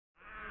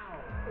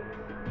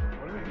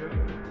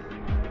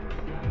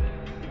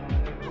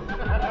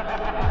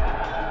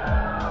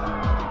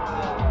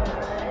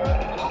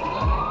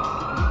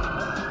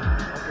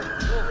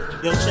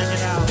Yo, check it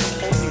out. A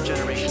whole new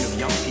generation of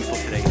young people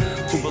today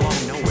who belong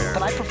nowhere.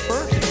 But I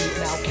prefer to be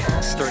an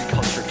outcast. Third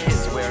culture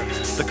kids where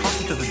the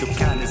concept of the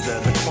dukkan is the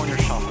corner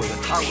shop or the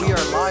tea shop. We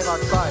are live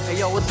outside. Hey,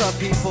 yo, what's up,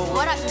 people?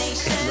 What up,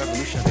 nation? The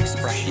revolution of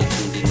expression. You're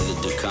tuned into the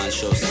Dukkan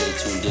Show. Stay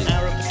tuned in.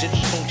 Arab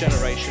digital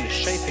generation is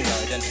shaping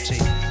their identity,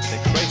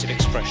 their creative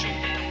expression,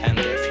 and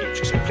their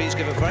future. So please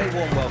give a very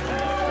warm welcome. What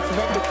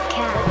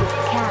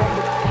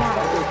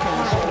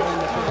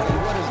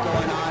is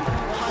going on?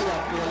 How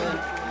y'all feeling?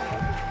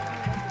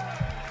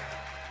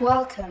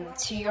 Welcome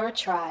to your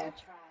tribe.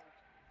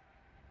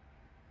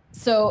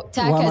 So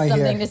Tak Why am has I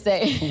something here? to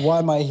say. Why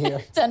am I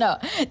here? So no,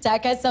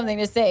 Tak has something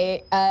to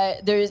say.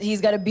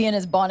 He's got a bee in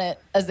his bonnet,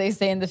 as they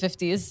say in the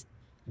 50s.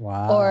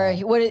 Wow. Or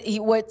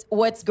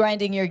what's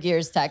grinding your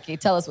gears, Taki?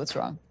 Tell us what's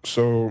wrong.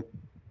 So,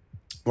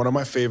 one of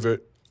my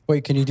favorite.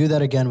 Wait, can you do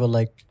that again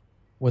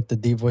with the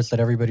deep voice that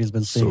everybody's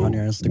been seeing on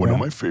your Instagram? One of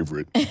my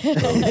favorite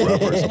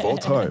rappers of all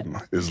time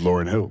is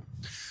Lauryn Hill.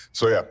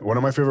 So yeah, one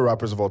of my favorite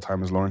rappers of all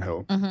time is Lauryn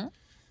Hill. Mm-hmm.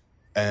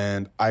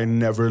 And I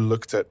never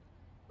looked at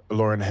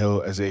Lauryn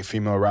Hill as a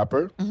female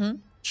rapper.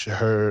 Mm-hmm.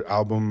 Her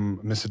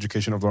album,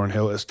 Miseducation of Lauryn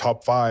Hill, is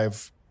top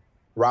 5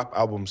 rap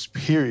albums,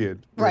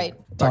 period. Right.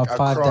 Top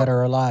 5 that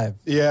are alive.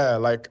 Yeah,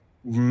 like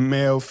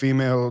male,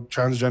 female,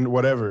 transgender,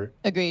 whatever.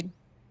 Agreed.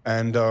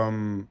 And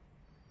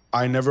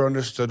I never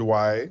understood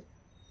why,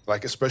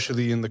 like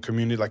especially in the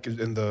community, like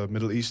in the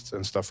Middle East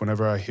and stuff,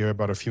 whenever I hear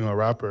about a female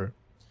rapper,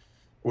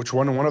 which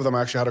one of them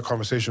I actually had a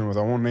conversation with,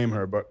 I won't name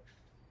her, but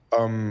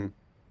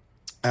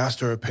I asked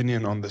her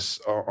opinion on this,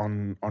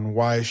 on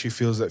why she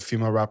feels that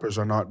female rappers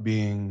are not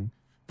being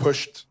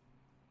pushed,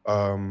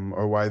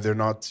 or why they're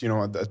not,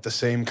 at the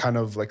same kind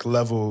of like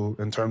level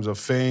in terms of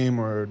fame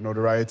or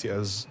notoriety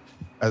as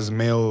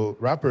male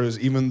rappers,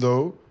 even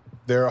though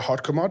they're a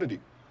hot commodity.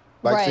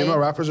 Like Right. female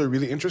rappers are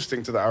really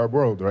interesting to the Arab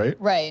world, right?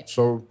 Right.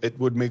 So it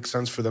would make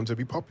sense for them to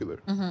be popular.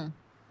 Mm-hmm.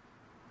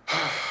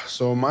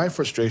 So my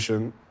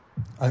frustration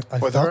I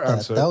with felt her that.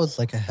 answer. That was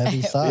like a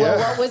heavy sigh.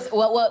 Yeah.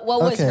 What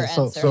was Okay, her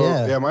so- answer? So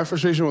Yeah. yeah, my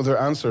frustration with her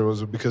answer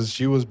was because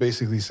she was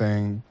basically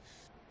saying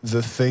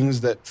the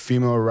things that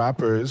female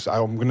rappers,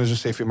 I'm gonna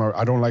just say female,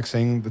 I don't like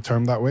saying the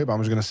term that way, but I'm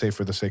just gonna say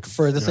for the sake of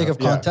For the sake of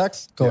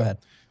context, go ahead.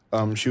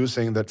 She was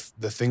saying that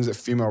the things that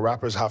female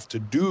rappers have to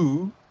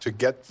do to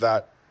get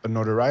that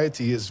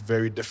notoriety is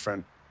very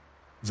different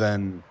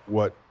than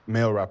what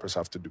male rappers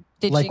have to do.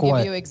 Did Like she give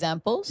what? you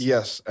examples?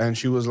 Yes, and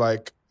she was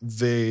like,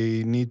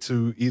 they need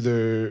to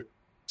either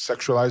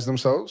sexualize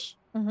themselves,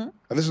 Mm-hmm.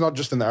 and this is not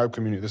just in the Arab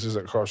community, this is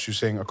across, she's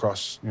saying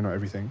across,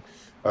 everything.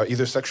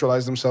 Either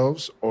sexualize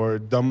themselves or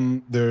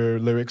dumb their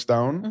lyrics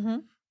down,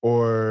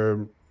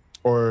 Mm-hmm.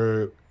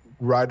 or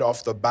ride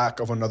off the back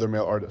of another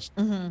male artist.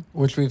 Mm-hmm.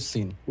 Which we've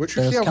seen. Which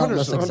we've There's seen,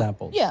 countless 100%.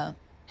 examples. Yeah.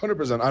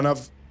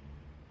 100%.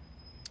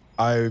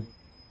 And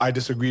I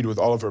disagreed with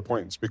all of her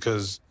points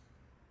because,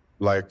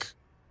 like,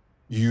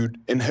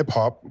 in hip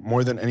hop,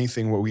 more than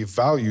anything, what we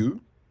value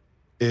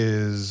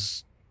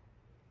is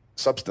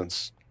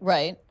substance.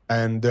 Right.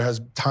 And there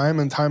has time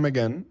and time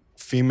again,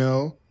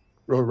 female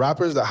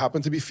rappers that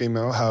happen to be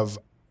female have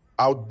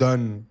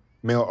outdone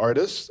male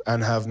artists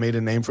and have made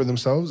a name for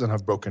themselves and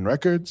have broken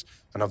records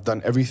and have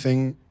done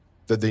everything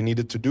that they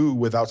needed to do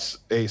without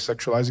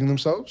sexualizing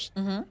themselves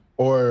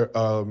or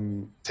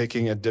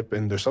taking a dip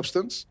in their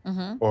substance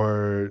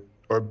or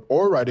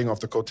riding off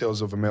the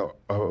coattails of a male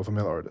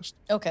artist.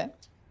 Okay.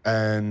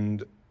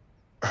 And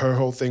her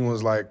whole thing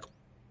was like,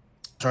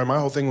 my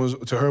whole thing was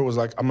to her was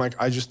like,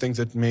 I just think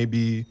that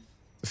maybe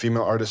the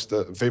female artists,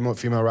 the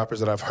female rappers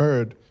that I've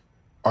heard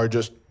are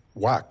just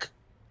whack.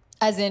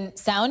 As in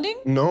sounding?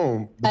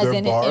 No, As their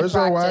in bars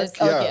are whack.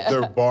 practice? Okay. Yeah,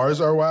 their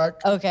bars are whack.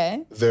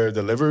 Okay. Their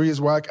delivery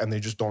is whack, and they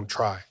just don't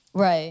try.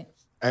 Right.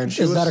 And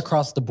she Is was, that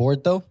across the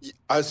board though?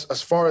 as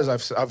far as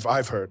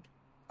I've heard,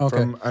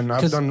 Okay. and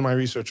I've 'Cause- done my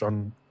research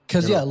on.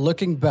 Because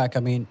looking back,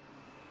 I mean,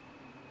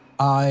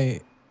 I'm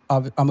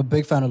a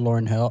big fan of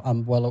Lauryn Hill.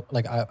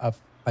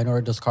 I know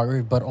her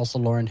discography, but also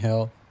Lauryn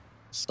Hill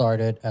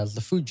started as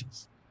the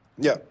Fugees,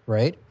 Yeah,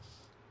 right?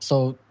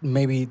 So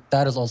maybe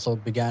that is also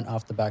began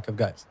off the back of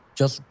guys.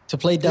 Just to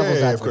play devil's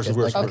yeah, advocate. of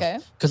course. Okay.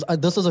 Because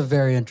this is a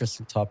very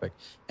interesting topic.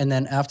 And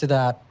then after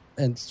that,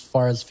 as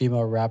far as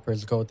female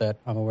rappers go that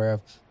I'm aware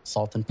of,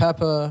 Salt and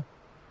Pepper,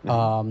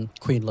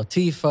 Queen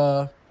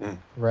Latifah,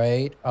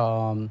 right?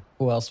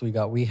 Who else we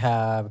got? We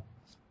have,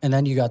 and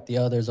then you got the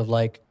others of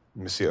like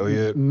Missy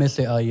Elliott.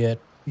 Missy Elliott.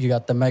 You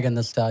got the Megan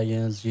Thee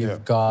Stallions.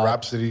 You've got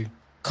Rhapsody.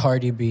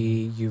 Cardi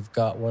B. You've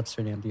got, what's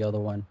her name? The other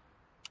one.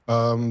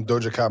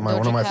 Doja Cat, one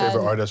of Doja my Cat.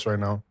 favorite artists right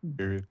now.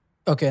 Period.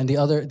 Okay, and the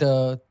other,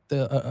 the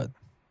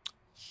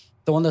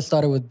one that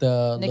started with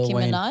the Nicki Lil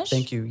Wayne. Minaj?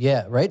 Thank you.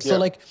 Yeah, right. Yeah. So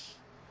like,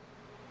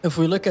 if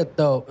we look at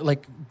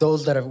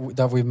those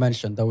that we've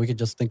mentioned that we could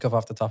just think of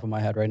off the top of my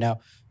head right now,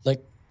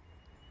 like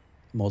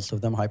most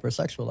of them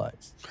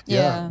hypersexualized.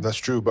 Yeah. That's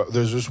true. But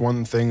there's just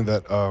one thing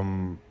that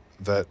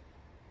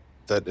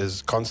that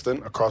is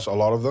constant across a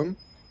lot of them.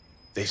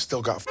 They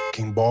still got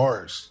fucking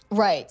bars.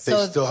 Right. They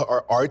So still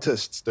are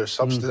artists. They're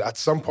substance. At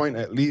some point,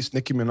 at least,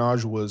 Nicki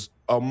Minaj was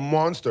a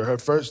monster. Her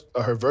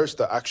verse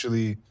that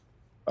actually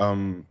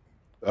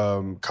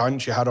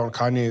Kanye, she had on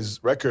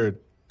Kanye's record.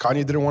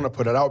 Kanye didn't want to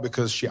put it out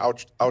because she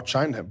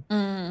outshined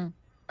him.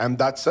 And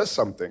that says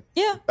something.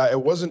 Yeah.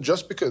 It wasn't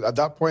just because at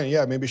that point,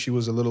 yeah, maybe she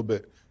was a little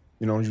bit,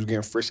 she was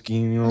getting frisky,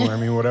 I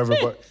mean, whatever.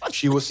 But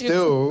she was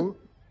still,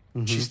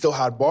 she still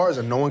had bars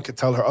and no one could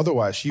tell her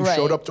otherwise. She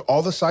showed up to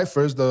all the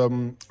ciphers,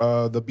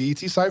 the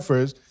BET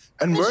ciphers,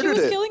 and murdered she was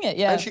it. killing it,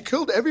 yeah. And she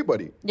killed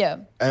everybody. Yeah.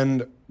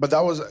 But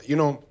that was,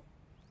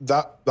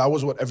 that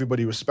was what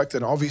everybody respected.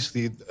 And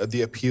obviously,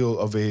 the appeal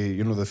of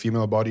the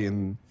female body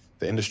in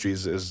the industry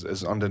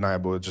is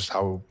undeniable. It's just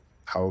how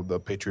the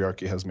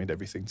patriarchy has made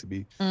everything to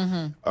be.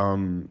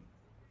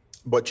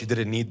 But she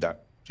didn't need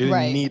that. She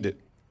didn't need it.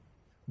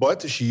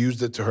 But she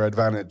used it to her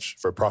advantage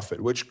for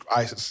profit, which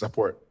I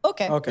support.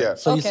 Okay. Yeah.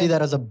 So you see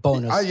that as a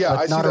bonus, I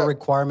but see not a that.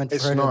 requirement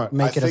It's for her not. to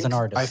make it as an think-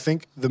 artist. I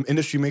think the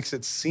industry makes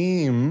it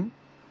seem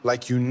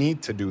like you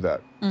need to do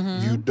that.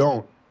 You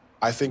don't.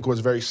 I think what's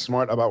very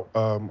smart about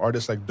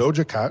artists like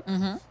Doja Cat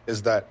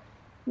is that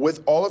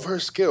with all of her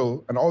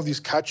skill and all of these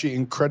catchy,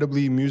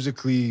 incredibly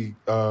musically,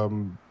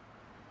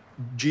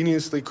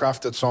 geniusly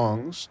crafted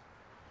songs,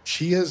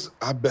 she has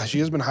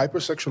been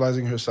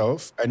hypersexualizing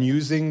herself and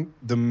using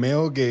the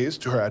male gaze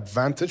to her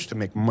advantage to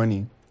make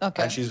money.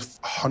 Okay. And she's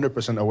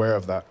 100% aware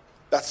of that.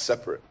 That's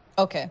separate.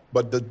 Okay.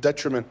 But the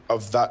detriment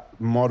of that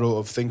model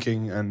of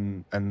thinking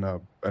and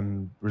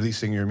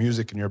releasing your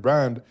music and your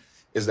brand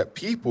is that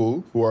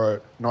people who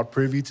are not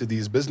privy to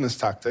these business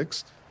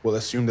tactics will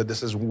assume that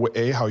this is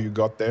A, how you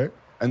got there,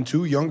 and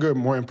two, younger,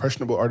 more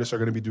impressionable artists are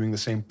going to be doing the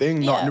same thing,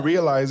 not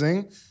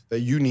realizing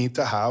that you need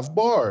to have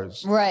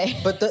bars. Right.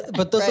 But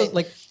this is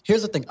like,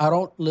 here's the thing. I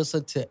don't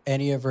listen to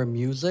any of her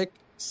music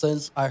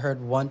since I heard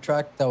one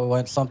track that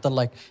went something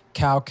like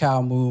cow,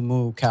 cow, moo,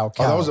 moo, cow,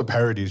 cow. Oh, that was a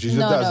parody. She did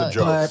that as a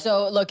joke.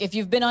 So look, if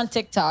you've been on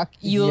TikTok,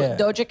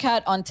 Doja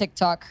Cat on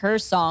TikTok, her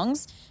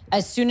songs,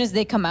 as soon as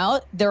they come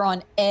out, they're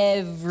on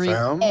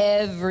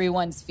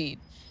everyone's feed.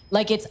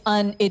 Like it's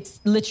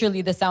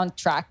literally the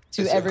soundtrack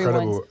to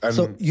everyone's.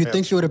 So you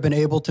think she would have been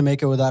able to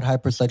make it without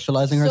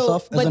hypersexualizing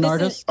herself as an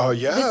artist?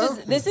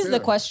 This is the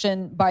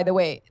question, by the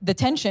way. The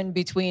tension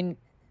between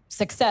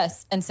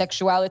success and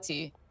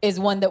sexuality is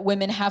one that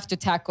women have to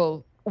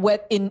tackle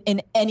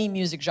in any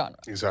music genre.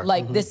 Exactly.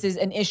 Like this is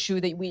an issue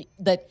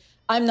that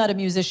I'm not a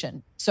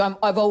musician, so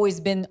I've always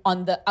been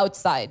on the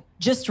outside,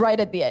 just right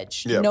at the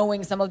edge,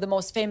 knowing some of the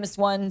most famous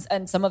ones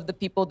and some of the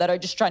people that are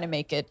just trying to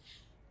make it.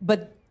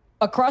 But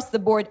across the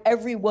board,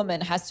 every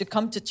woman has to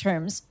come to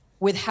terms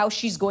with how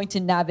she's going to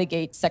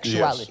navigate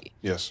sexuality.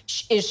 Yes.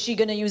 Is she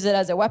going to use it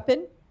as a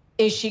weapon?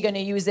 Is she going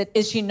to use it?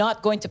 Is she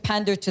not going to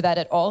pander to that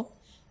at all?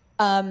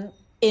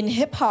 In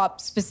hip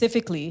hop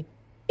specifically,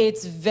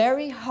 it's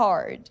very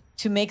hard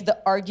to make the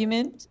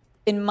argument,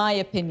 in my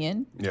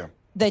opinion,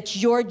 that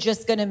you're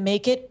just going to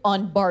make it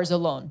on bars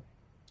alone,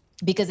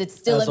 because it's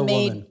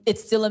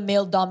still a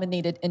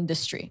male-dominated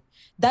industry.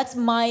 That's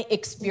my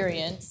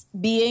experience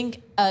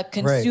being a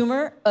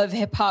consumer of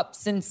hip hop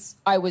since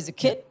I was a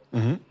kid,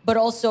 but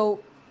also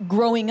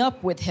growing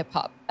up with hip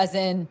hop. As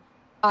in,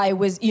 I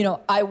was,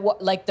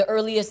 like the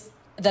earliest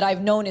that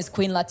I've known is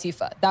Queen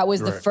Latifah. That was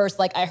the first,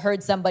 like I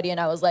heard somebody and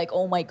I was like,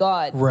 oh my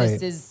God,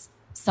 this is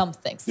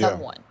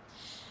someone.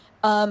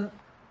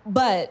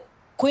 But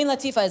Queen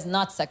Latifah is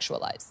not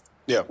sexualized.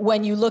 Yeah.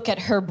 When you look at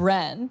her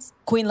brand,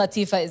 Queen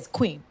Latifah is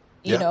queen.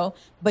 You know,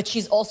 but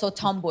she's also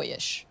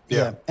tomboyish.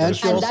 Yeah. And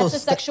that's a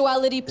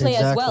sexuality play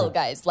as well,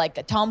 guys. Like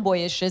a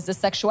tomboyish is a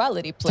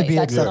sexuality play. To be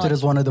that's accepted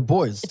as one of the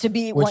boys.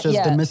 Which is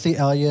the Missy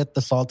Elliott,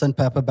 the Salt and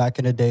Pepper back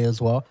in the day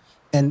as well.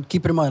 And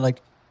keep it in mind,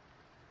 like,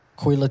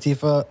 Queen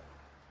Latifah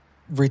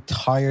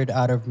retired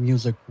out of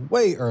music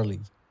way early.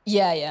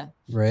 Yeah.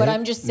 Right? But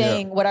I'm just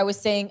saying what I was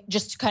saying,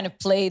 just to kind of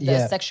play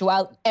the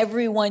sexuality.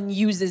 Everyone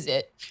uses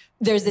it.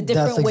 There's a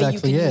different way you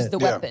can use the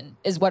weapon,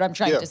 is what I'm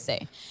trying to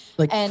say.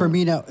 Like, for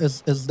me now,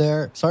 is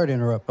there, sorry to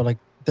interrupt, but like,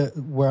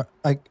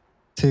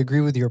 to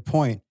agree with your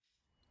point,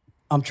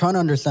 I'm trying to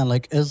understand,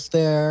 like, is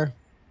there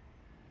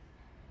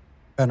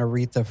an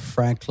Aretha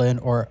Franklin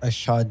or a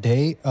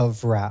Sade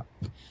of rap?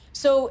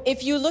 So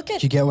if you look at...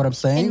 Do you get what I'm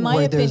saying? In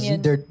my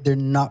opinion... They're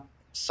not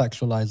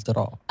sexualized at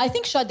all. I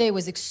think Sade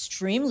was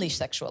extremely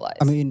sexualized.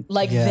 I mean...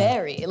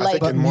 very.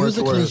 But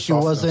musically, she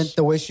wasn't,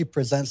 the way she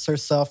presents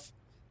herself,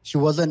 she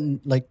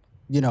wasn't, like,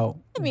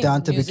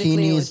 down to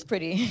bikinis. It was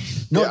pretty.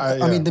 No,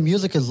 I mean, the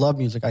music is love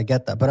music. I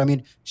get that. But I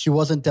mean, she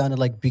wasn't down to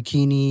like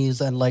bikinis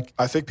and like.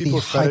 I think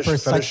people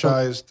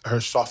fetishized her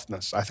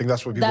softness. I think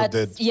that's what people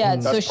did. Yeah,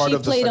 that's so she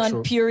played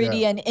on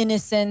purity and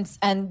innocence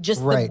and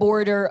just the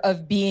border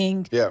of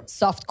being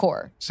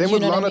softcore. Same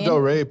with Lana Del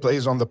Rey,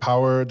 plays on the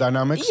power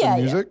dynamics in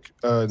music.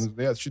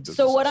 She did.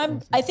 So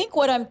I think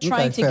what I'm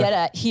trying to get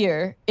at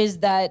here is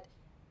that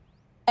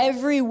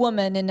every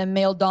woman in a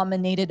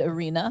male-dominated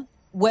arena,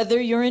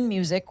 whether you're in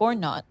music or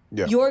not,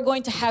 you're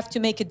going to have to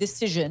make a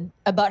decision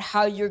about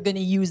how you're going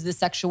to use the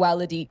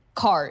sexuality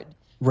card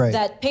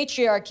that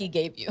patriarchy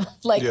gave you.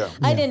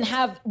 I didn't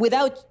have,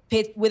 without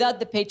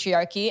the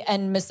patriarchy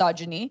and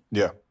misogyny,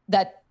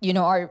 that,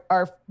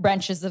 are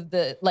branches of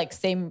the like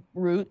same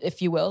root, if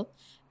you will,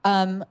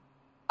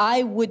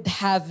 I would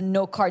have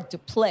no card to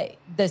play.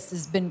 This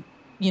has been,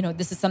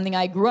 this is something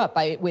I grew up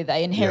with. I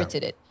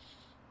inherited it.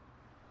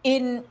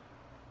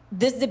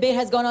 This debate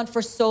has gone on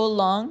for so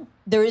long.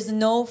 There is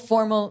no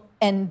formal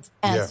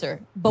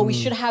answer, but we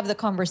should have the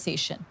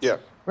conversation. Yeah.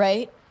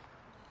 Right?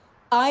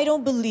 I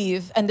don't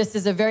believe, and this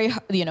is a very,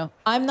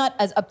 I'm not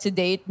as up to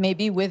date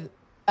maybe with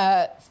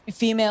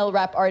female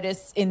rap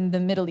artists in the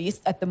Middle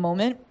East at the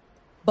moment.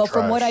 But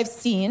from what I've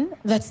seen,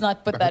 let's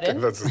not put that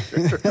in. But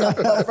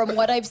from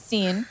what I've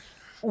seen,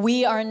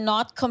 we are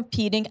not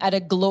competing at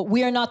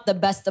we are not the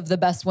best of the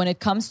best when it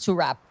comes to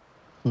rap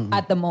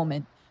at the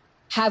moment.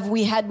 Have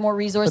we had more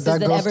resources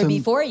than ever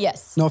before?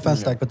 Yes. No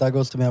offense, but that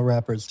goes to male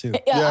rappers too.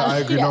 Yeah, I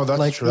agree. No,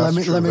 that's true. Let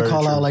me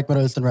call true. out like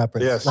Middle Eastern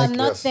rappers. Yes. Like, I'm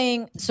not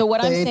saying. So what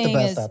I'm saying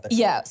is,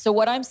 So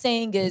what I'm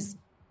saying is,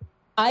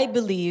 I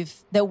believe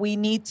that we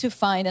need to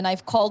find, and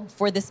I've called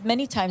for this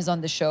many times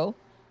on the show,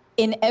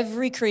 in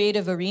every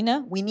creative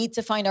arena, we need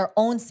to find our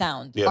own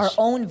sound, our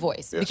own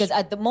voice. Because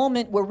at the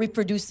moment, we're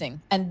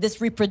reproducing. And this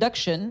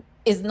reproduction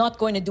is not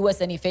going to do us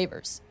any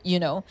favors,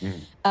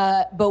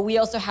 But we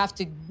also have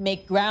to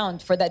make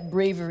ground for that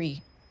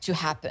bravery to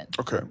happen.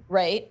 Okay.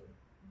 Right?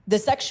 The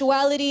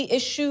sexuality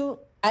issue,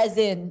 as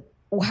in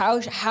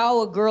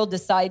how a girl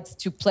decides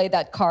to play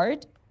that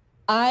card,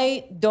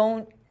 I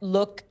don't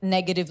look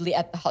negatively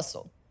at the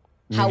hustle.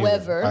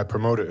 However, I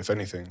promote it, if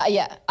anything.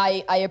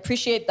 I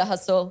appreciate the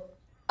hustle.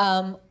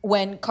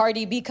 When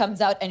Cardi B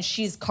comes out and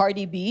she's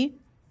Cardi B,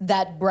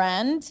 that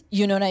brand,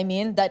 you know what I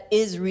mean? That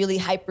is really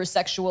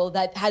hypersexual,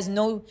 that has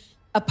no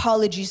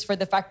apologies for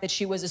the fact that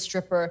she was a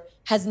stripper,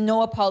 has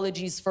no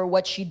apologies for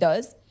what she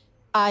does.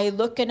 I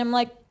look and I'm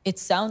like, it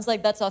sounds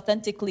like that's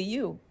authentically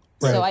you.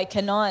 Right. So I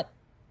cannot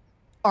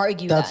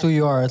argue that's that. who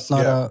you are. It's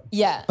not a...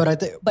 Yeah. But I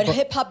think... But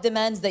hip-hop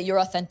demands that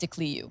you're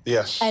authentically you.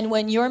 Yes. And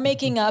when you're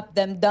making up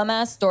them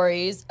dumbass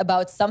stories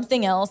about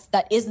something else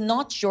that is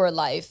not your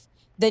life,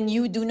 then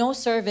you do no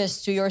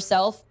service to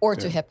yourself or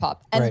to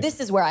hip-hop. And this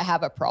is where I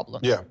have a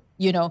problem. Yeah.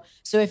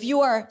 So if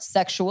you are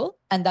sexual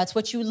and that's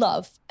what you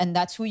love and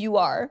that's who you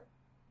are,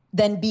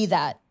 then be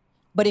that.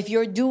 But if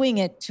you're doing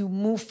it to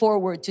move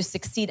forward, to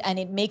succeed, and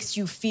it makes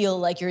you feel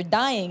like you're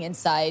dying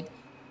inside,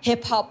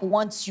 hip-hop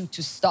wants you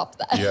to stop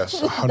that.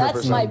 Yes, 100%.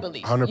 That's my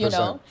belief,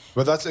 100%.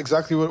 But that's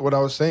exactly what I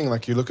was saying.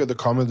 Like, you look at the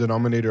common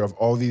denominator of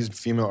all these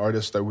female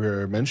artists that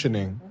we're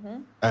mentioning,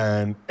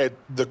 and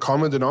the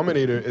common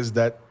denominator is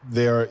that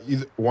they are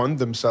either one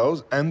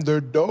themselves and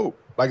they're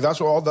dope. Like, that's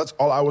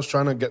all I was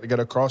trying to get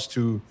across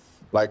to,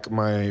 like,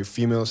 my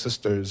female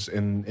sisters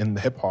in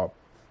the hip-hop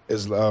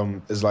is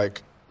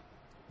like,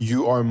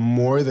 you are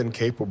more than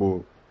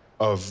capable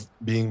of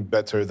being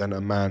better than a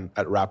man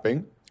at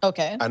rapping.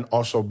 Okay. And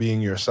also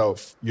being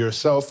yourself.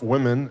 Yourself,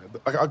 women,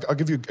 I'll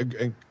give you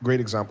a great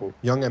example.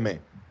 Young M.A.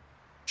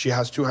 She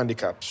has 2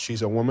 handicaps.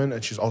 She's a woman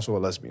and she's also a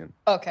lesbian.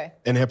 Okay.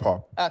 In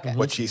hip-hop. Okay.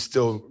 But she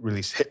still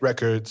released hit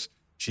records.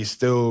 She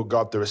still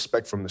got the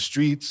respect from the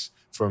streets,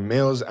 from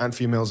males and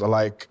females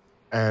alike.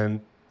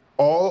 And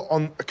all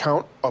on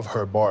account of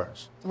her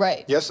bars.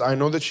 Right. Yes, I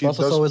know that she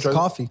also, does... so is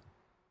Coffee.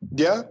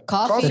 Yeah.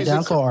 Coffee. The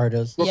dancehall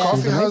artist. Well,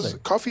 Yeah.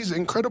 Coffee's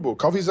incredible.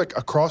 Coffee's like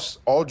across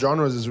all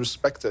genres is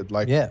respected.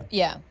 Like,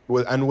 Yeah.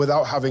 and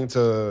without having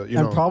to,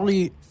 And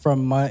probably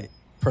from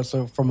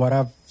what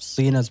I've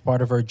seen as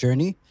part of her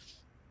journey,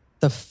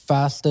 the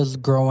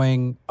fastest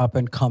growing up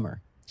and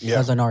comer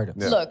as an artist.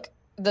 Yeah. Look,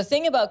 the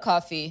thing about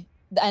Coffee,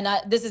 and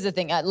this is the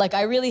thing,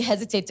 I really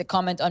hesitate to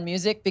comment on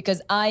music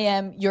because I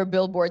am your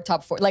Billboard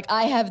top 4. Like,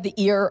 I have the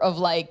ear of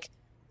like,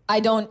 I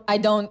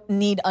don't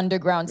need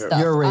underground stuff.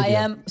 You're radio.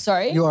 I am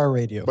sorry. You are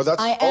radio. But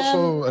that's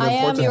also an I am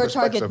important your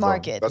perspective, target though.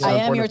 market. That's an I am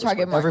important your target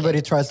perspective. market.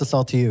 Everybody tries to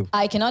sell to you.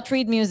 I cannot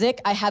read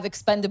music. I have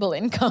expendable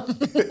income.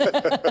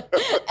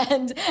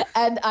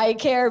 and I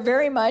care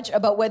very much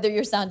about whether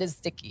your sound is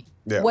sticky.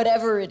 Yeah.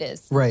 Whatever it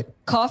is. Right.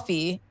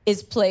 Coffee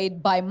is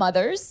played by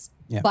mothers,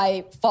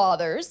 by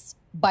fathers,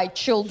 by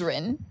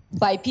children,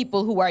 by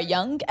people who are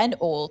young and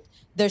old.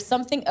 There's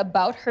something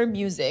about her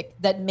music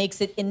that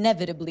makes it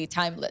inevitably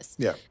timeless.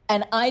 Yeah.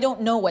 And I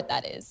don't know what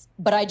that is,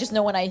 but I just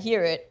know when I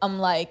hear it, I'm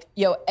like,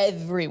 yo,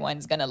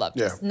 everyone's gonna love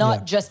this. Yeah.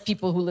 Not just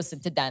people who listen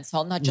to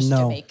dancehall, not just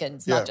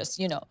Jamaicans, not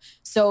just,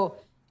 So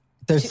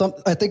There's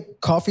I think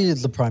Coffee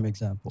is the prime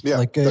example. Yeah.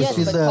 Like, yes,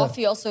 she's but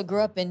Coffee also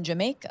grew up in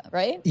Jamaica,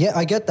 right? Yeah,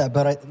 I get that.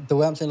 But the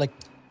way I'm saying, like,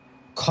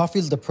 Coffee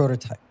is the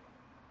prototype,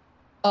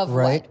 Of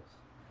right?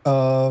 what?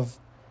 Of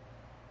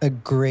a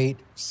great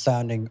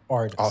sounding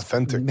artist.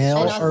 Authentic.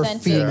 Male An or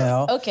authentic.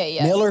 female. Okay,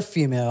 yes. Male or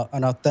female,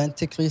 an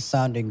authentically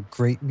sounding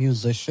great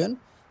musician.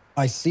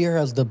 I see her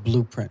as the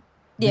blueprint.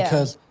 Yeah.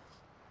 Because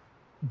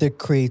the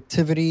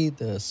creativity,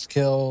 the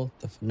skill,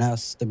 the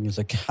finesse, the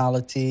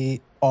musicality,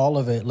 all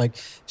of it. Like,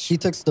 she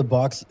ticks the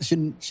box.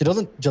 She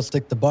doesn't just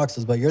tick the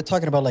boxes, but you're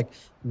talking about like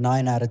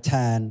 9 out of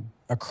 10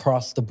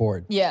 across the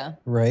board. Yeah.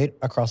 Right?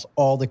 Across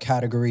all the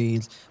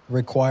categories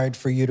required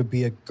for you to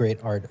be a great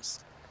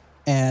artist.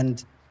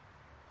 And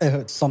if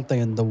it's something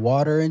in the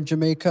water in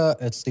Jamaica,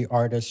 it's the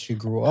artist she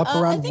grew up I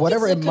around, think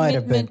whatever it's it a might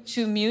have been. commitment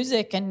to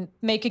music and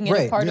making it a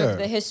Right, part yeah. of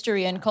the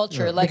history and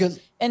culture. Yeah. Like Because-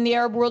 in the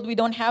Arab world, we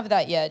don't have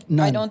that yet. I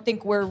None. don't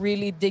think we're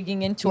really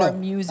digging into No, our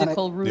and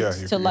musical roots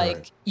you're to right.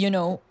 like, you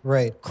know,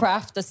 Right.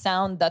 craft a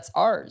sound that's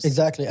ours.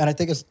 Exactly, and I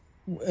think it's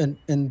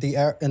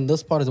in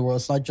this part of the world.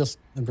 It's not just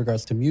in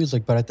regards to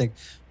music, but I think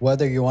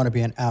whether you want to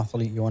be an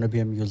athlete, you want to be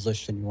a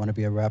musician, you want to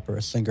be a rapper,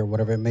 a singer,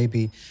 whatever it may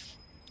be.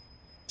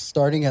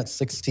 Starting at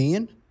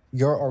 16,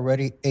 you're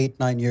already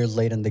 8-9 years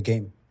late in the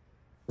game,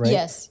 right?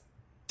 Yes.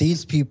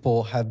 These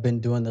people have been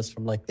doing this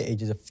from like the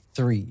ages of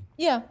 3.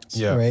 Yeah.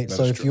 Yeah, Right. that's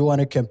So if true. you want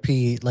to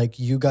compete, like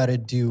you got to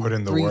do Put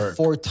in the 3-4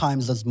 work.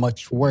 times as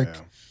much work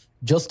Yeah.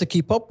 just to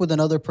keep up with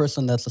another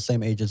person that's the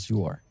same age as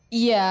you are.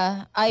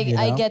 Yeah, you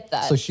I know? get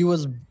that. So she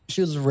was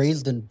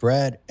raised and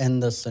bred in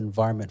this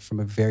environment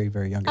from a very,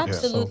 very young age.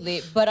 So-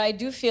 Absolutely. But I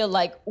do feel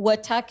like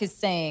what Tak is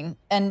saying,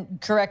 and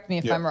correct me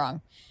if Yeah. I'm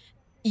wrong,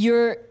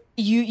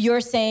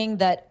 you're saying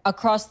that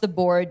across the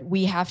board,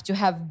 we have to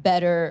have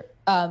better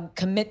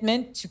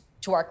commitment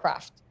to our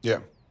craft Yeah.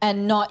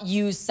 and not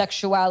use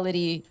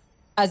sexuality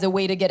as a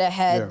way to get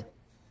ahead Yeah.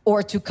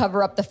 or to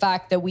cover up the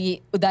fact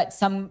that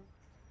some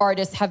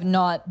artists have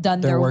not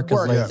done Their their work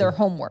work, is lazy. their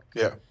homework.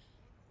 Yeah.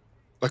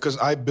 Because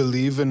I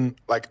believe in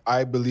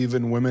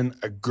women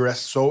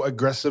so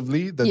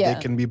aggressively that Yeah. they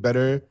can be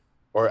better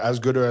or as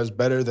good or as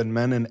better than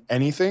men in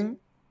anything.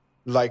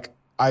 Like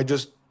I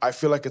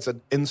feel like it's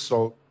an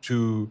insult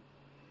to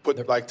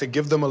to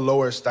give them a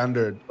lower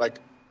standard. Like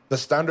the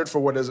standard for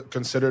what is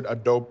considered a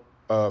dope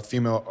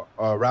female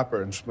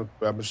rapper, and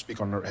I'm just speak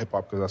on hip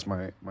hop because that's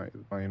my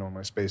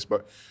my space.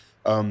 But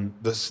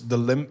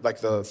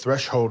the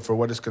threshold for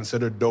what is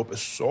considered dope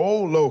is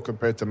so low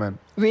compared to men.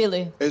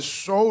 Really? It's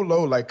so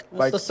low. Like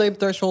It's the same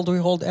threshold we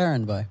hold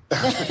Aaron by.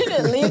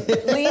 leave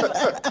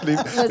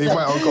leave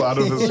my uncle out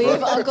of this.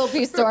 leave Uncle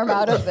P Storm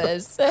out of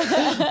this.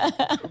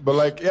 But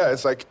like, yeah,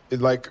 it's like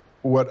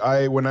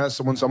when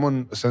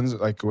someone sends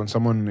when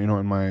someone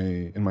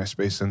in my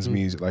space sends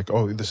me like,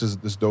 oh, this is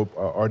this dope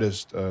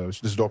artist,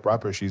 this dope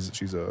rapper, she's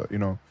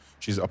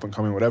she's up and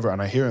coming, whatever,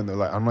 and I hear it and they're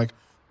like, I'm like,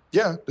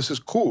 yeah, this is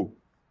cool,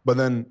 but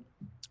then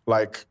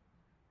like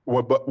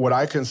what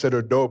I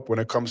consider dope when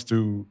it comes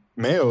to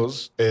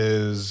males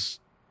is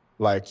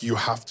like you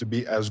have to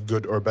be as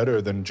good or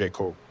better than J.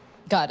 Cole.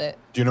 Got it.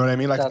 Do you know what I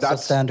mean? Like That's the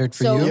standard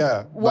for So you.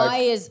 Yeah,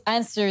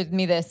 answer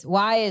me this.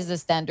 Why is the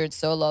standard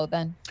so low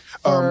then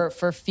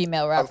for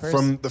female rappers?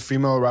 From the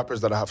female rappers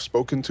that I have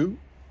spoken to,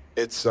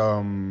 it's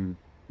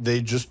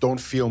they just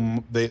don't feel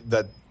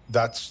that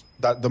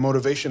the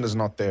motivation is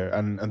not there,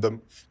 and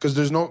because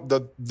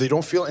they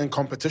don't feel in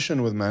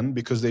competition with men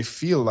because they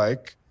feel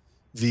like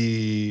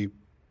the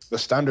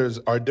standards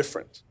are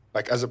different.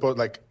 Like as opposed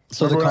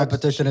So the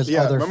competition is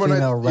other remember when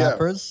female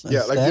rappers Yeah,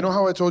 like you instead? know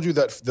how I told you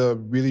that the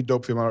really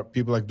dope female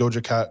people like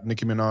Doja Cat,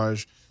 Nicki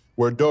Minaj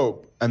were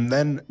dope and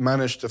then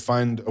managed to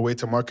find a way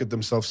to market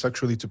themselves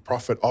sexually to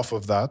profit off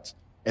of that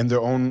in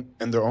their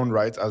own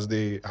right, as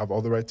they have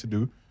all the right to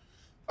do.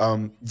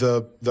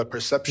 The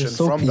perception You're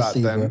so from that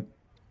PC, then. bro.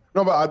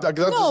 No, but that's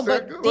no,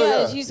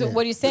 but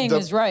what he's saying the,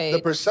 is right.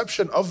 The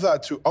perception of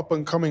that to up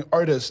and coming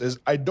artists is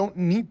I don't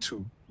need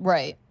to.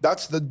 Right.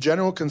 That's the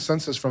general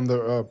consensus from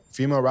the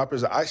female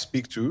rappers that I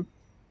speak to,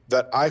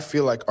 that I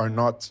feel like are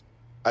not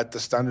at the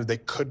standard they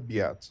could be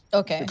at.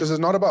 Okay. Because it's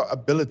not about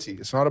ability.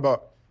 It's not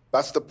about.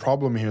 That's the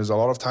problem here. Is a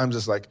lot of times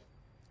it's like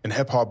in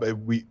hip hop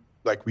we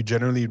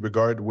generally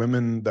regard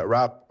women that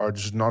rap are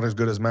just not as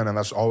good as men, and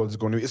that's all it's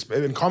going to be. It's,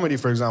 in comedy,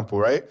 for example,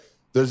 right?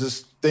 There's this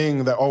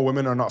thing that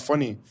women are not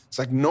funny. It's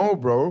like, no,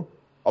 bro.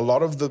 A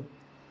lot of the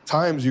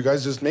times you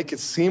guys just make it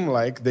seem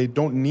like they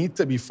don't need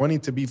to be funny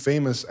to be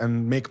famous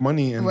and make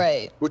money, and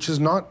Right. which is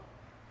not.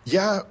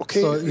 Yeah,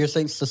 okay. So you're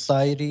saying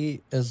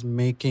society is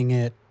making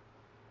it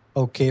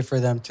okay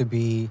for them to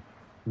be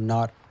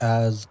not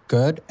as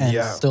good and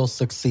Yeah. still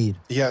succeed.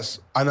 Yes,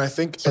 and I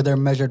think So they're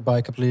measured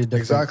by completely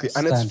different exactly,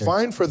 and it's standards.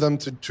 fine for them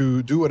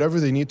to do whatever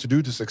they need to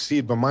do to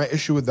succeed. But my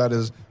issue with that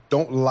is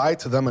don't lie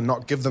to them and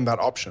not give them that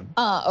option.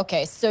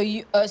 Okay.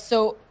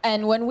 So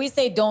and when we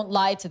say don't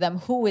lie to them,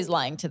 who is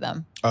lying to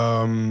them?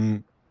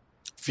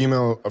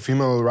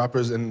 Female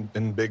rappers in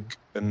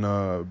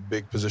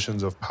big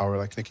positions of power,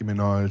 like Nicki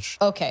Minaj.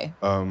 Okay.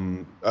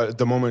 At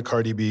the moment,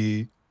 Cardi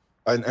B,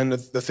 and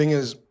the thing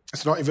is,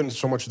 it's not even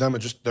so much them;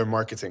 it's just their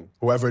marketing.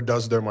 Whoever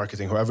does their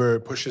marketing, whoever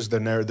pushes their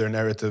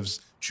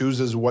narratives,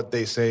 chooses what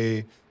they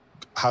say,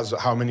 has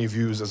how many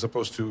views, as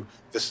opposed to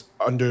this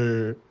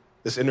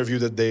interview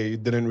that they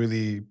didn't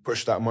really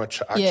push that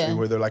much. Actually, Yeah.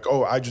 where they're like,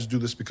 "Oh, I just do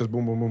this because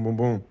boom, boom, boom, boom,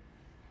 boom."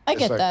 I It's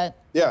get like- that.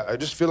 Yeah, I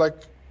just feel like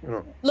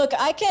Look,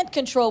 I can't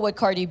control what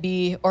Cardi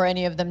B or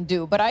any of them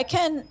do, but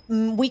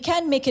we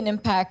can make an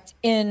impact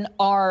in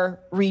our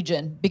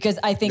region because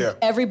I think Yeah.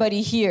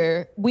 everybody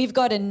here, we've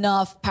got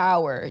enough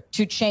power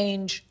to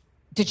change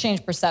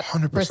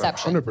perception.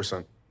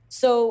 100%.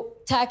 So,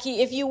 Taki,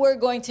 if you were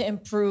going to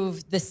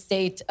improve the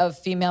state of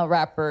female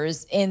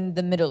rappers in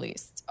the Middle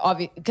East,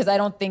 because I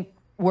don't think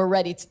we're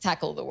ready to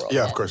tackle the world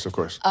Yeah, yet, of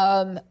course.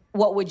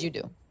 what would you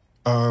do?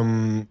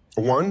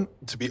 One,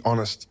 to be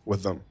honest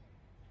with them.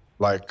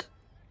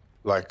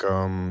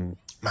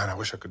 Man, I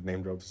wish I could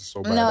name drop. This is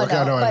so bad. No, Okay,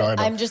 I know.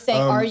 I'm just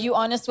saying, are you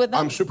honest with them?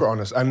 I'm super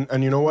honest,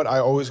 and you know what? I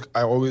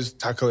always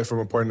tackle it from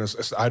a point of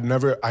I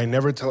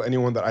never tell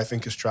anyone that I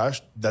think is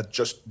trash that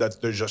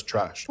they're just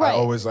trash. Right. I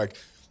always like,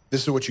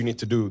 this is what you need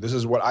to do. This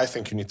is what I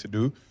think you need to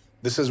do.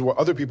 This is what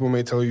other people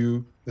may tell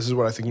you. This is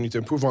what I think you need to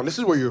improve on. This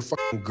is where you're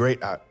fucking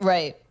great at.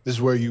 Right. This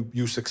is where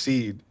you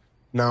succeed.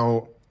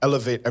 Now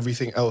elevate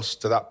everything else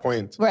to that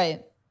point.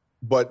 Right.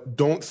 But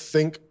don't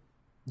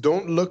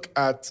look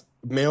at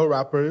male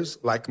rappers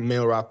like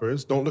male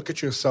rappers. Don't look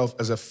at yourself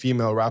as a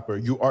female rapper.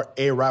 You are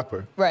a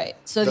rapper. Right.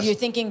 So you're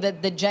thinking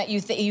that you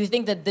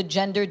think that the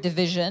gender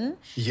division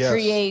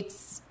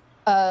creates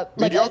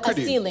like a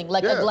ceiling,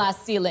 like a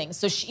glass ceiling.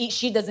 So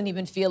she doesn't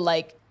even feel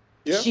like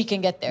she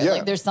can get there.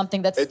 Like there's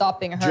something that's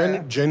stopping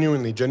her.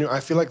 Genuinely. I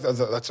feel like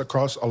that's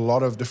across a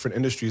lot of different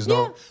industries.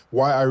 Now,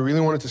 why I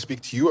really wanted to speak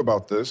to you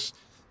about this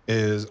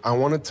is I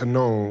wanted to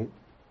know,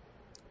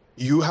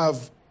 you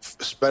have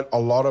spent a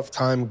lot of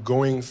time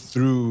going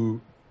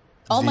through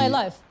my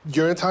life.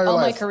 Your entire life. All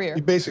my career.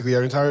 Basically,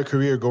 your entire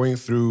career going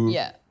through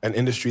an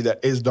industry that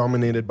is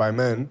dominated by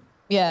men.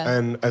 Yeah.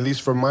 And at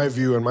least from my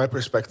view and my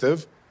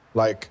perspective,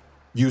 like,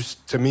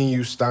 to me,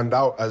 you stand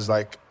out as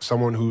like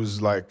someone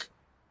who's like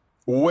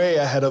way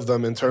ahead of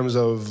them in terms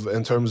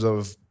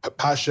of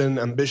passion,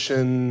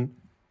 ambition,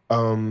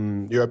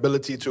 your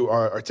ability to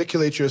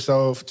articulate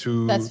yourself.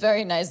 That's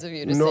very nice of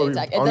you to say,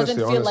 Zach. It doesn't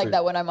feel like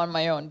that when I'm on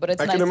my own, but it's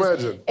nice. I can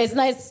imagine.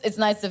 It's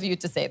nice of you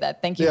to say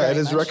that. Thank you. Yeah, very it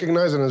is much.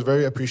 recognized and it's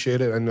very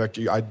appreciated. And like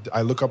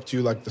I look up to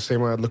you like the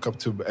same way I look up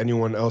to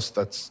anyone else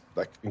that's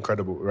like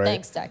incredible, right?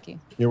 Thanks, Taki.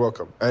 You're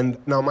welcome. And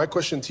now my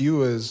question to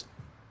you is,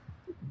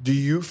 do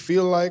you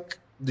feel like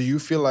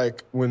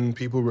when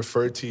people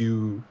refer to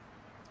you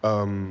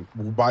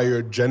by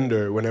your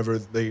gender, whenever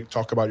they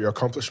talk about your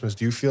accomplishments,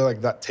 do you feel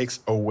like that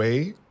takes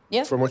away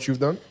from what you've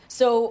done?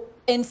 So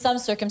in some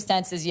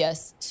circumstances,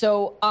 yes.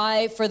 So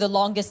I, for the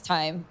longest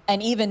time,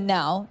 and even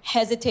now,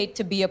 hesitate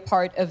to be a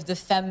part of the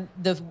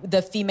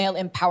female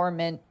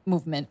empowerment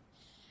movement.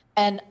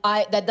 And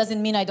that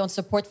doesn't mean I don't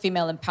support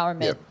female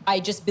empowerment. Yep.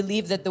 I just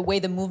believe that the way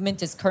the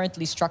movement is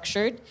currently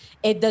structured,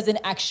 it doesn't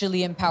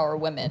actually empower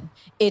women.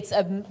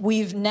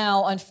 We've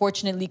now,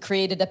 unfortunately,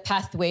 created a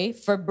pathway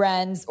for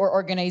brands or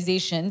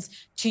organizations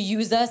to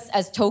use us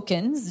as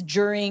tokens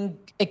during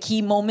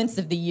key moments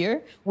of the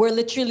year. We're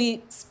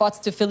literally spots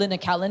to fill in a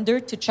calendar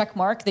to check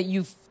mark that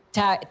you've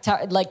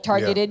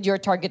targeted your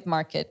target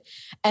market.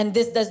 And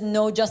this does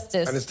no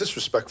justice. And it's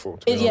disrespectful.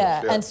 To be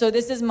honest. And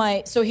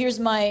so here's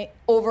my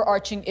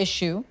overarching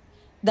issue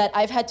that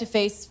I've had to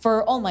face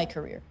for all my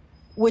career,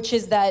 which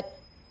is that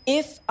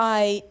if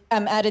I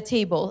am at a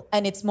table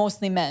and it's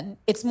mostly men,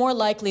 it's more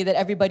likely that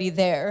everybody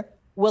there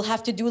will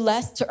have to do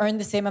less to earn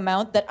the same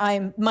amount that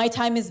my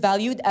time is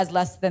valued as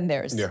less than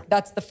theirs. Yeah.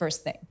 That's the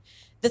first thing.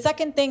 The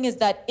second thing is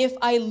that if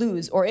I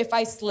lose or if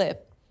I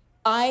slip,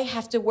 I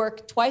have to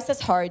work twice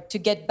as hard to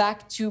get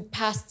back to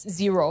past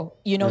zero.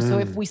 So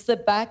if we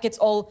slip back, it's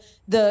all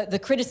the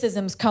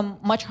criticisms come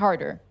much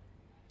harder.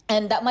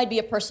 And that might be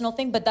a personal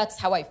thing, but that's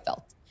how I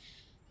felt.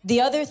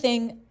 The other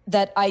thing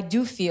that I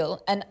do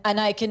feel, and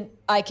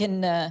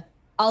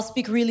I'll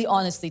speak really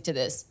honestly to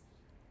this.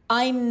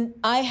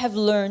 I have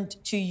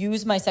learned to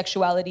use my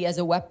sexuality as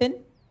a weapon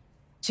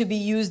to be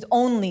used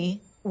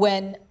only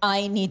when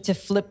I need to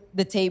flip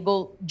the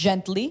table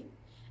gently.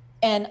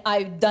 And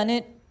I've done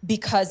it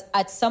because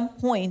at some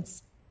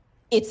points,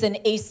 it's an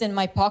ace in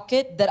my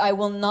pocket that I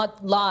will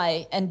not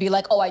lie and be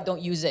like, oh, I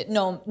don't use it.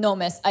 No,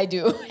 miss, I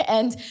do.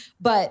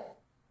 But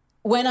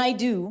when I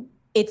do,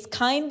 it's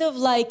kind of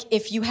like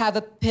if you have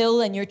a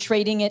pill and you're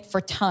trading it for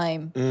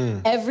time.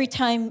 Every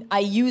time I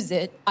use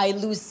it, I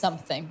lose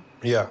something.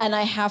 Yeah. And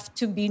I have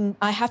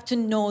to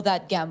know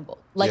that gamble.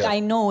 I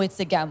know it's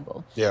a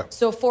gamble. Yeah.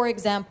 So for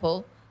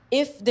example,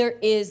 if there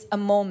is a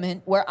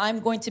moment where I'm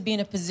going to be in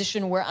a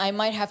position where I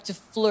might have to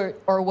flirt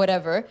or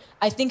whatever,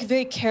 I think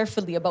very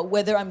carefully about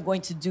whether I'm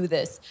going to do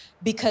this.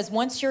 Because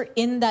once you're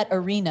in that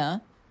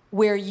arena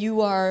where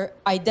you are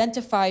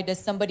identified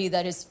as somebody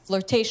that is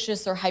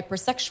flirtatious or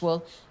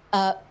hypersexual,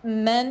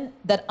 men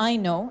that I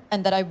know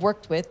and that I've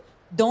worked with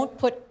don't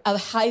put a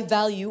high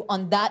value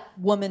on that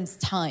woman's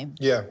time.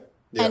 Yeah.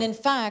 And in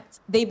fact,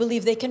 they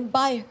believe they can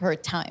buy her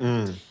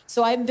time.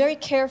 So I'm very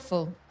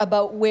careful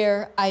about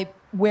where I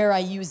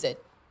use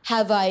it.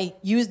 Have I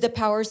used a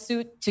power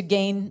suit to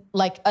gain,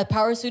 like a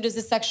power suit is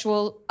a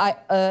sexual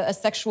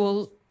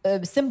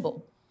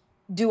symbol.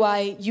 Do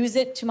I use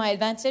it to my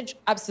advantage?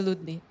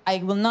 Absolutely. I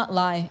will not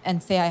lie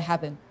and say I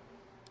haven't.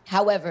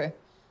 However,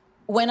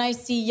 when I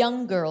see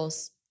young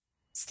girls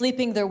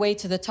sleeping their way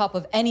to the top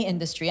of any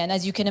industry, and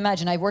as you can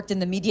imagine, I've worked in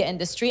the media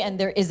industry and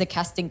there is a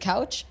casting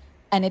couch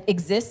and it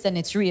exists and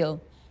it's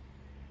real.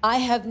 I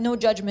have no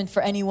judgment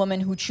for any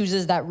woman who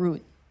chooses that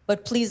route.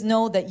 But please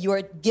know that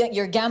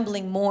you're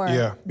gambling more.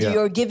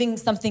 You're giving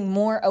something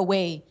more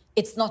away.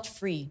 It's not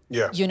free.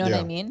 You know what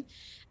I mean?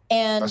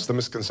 And that's the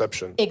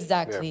misconception.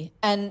 Exactly.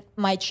 And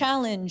my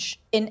challenge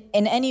in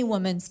any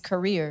woman's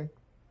career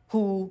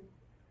who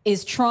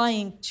is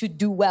trying to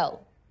do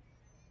well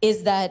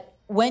is that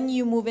when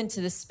you move into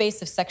the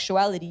space of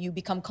sexuality, you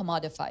become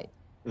commodified.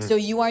 So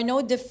you are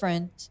no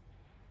different.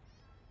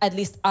 At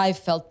least I've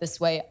felt this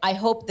way. I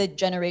hope that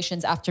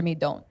generations after me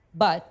don't.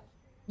 But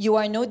you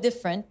are no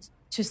different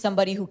to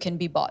somebody who can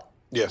be bought,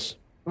 Yes.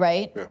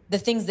 right? Yeah. The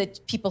things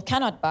that people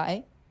cannot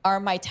buy are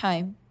my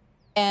time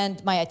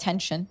and my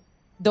attention.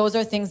 Those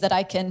are things that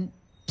I can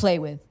play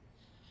with.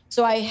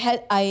 So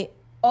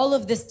all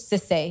of this to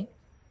say,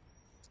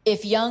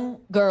 if young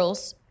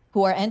girls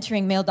who are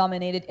entering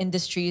male-dominated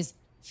industries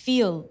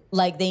feel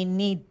like they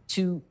need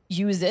to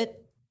use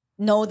it,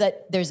 know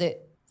that there's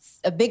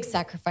a big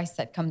sacrifice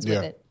that comes with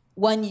Yeah. it.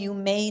 One you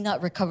may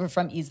not recover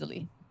from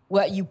easily.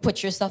 Where you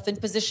put yourself in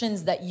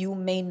positions that you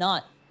may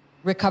not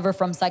recover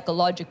from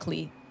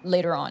psychologically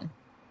later on.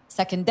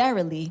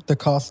 Secondarily, The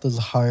cost is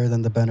higher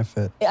than the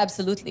benefit.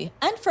 absolutely.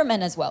 And for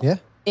men as well. Yeah.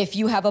 If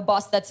you have a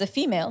boss that's a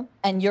female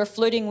and you're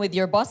flirting with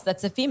your boss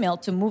that's a female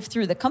to move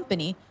through the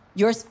company,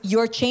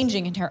 you're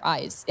changing in her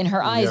eyes. In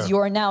her eyes, Yeah.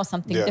 you're now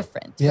something Yeah.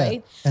 different, Yeah.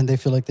 right? And they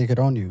feel like they could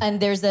own you. And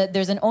there's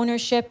an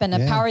ownership and a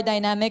Yeah. power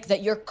dynamic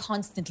that you're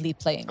constantly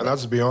playing And with.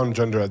 that's beyond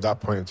gender at that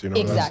point, you know.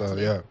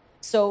 Exactly. That's,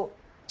 So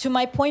to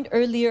my point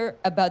earlier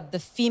about the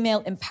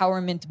female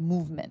empowerment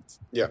movement,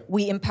 Yeah.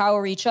 we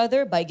empower each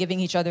other by giving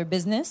each other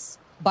business,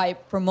 by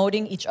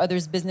promoting each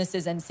other's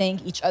businesses and saying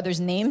each other's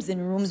names in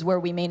rooms where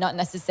we may not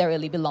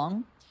necessarily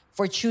belong,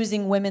 for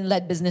choosing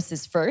women-led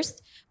businesses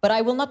first. But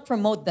I will not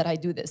promote that I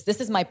do this. This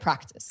is my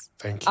practice.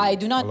 Thank you. I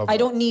do not. I love I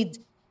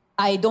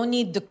that. don't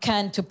need the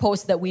can to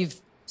post that we've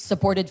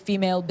supported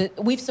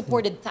we've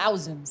supported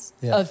thousands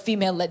Yeah. of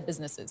female-led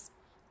businesses.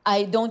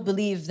 I don't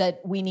believe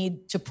that we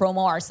need to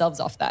promo ourselves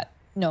off that.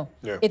 No,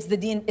 Yeah. it's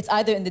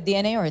either in the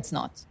DNA or it's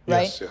not,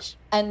 right? Yes, yes.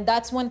 And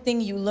that's one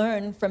thing you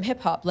learn from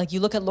hip hop. Like you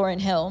look at Lauryn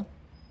Hill,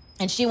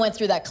 and she went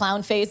through that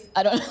clown phase.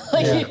 I don't know,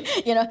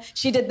 like you know,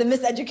 she did the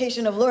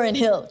miseducation of Lauryn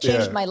Hill,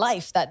 changed Yeah. my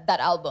life. That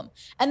album,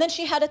 and then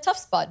she had a tough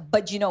spot.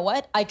 But you know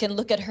what? I can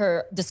look at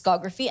her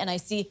discography and I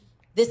see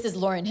this is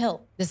Lauryn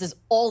Hill. This is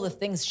all the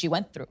things she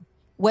went through.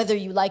 Whether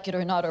you like it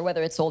or not, or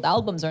whether it sold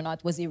albums or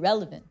not, was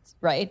irrelevant,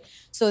 right?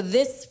 So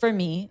this, for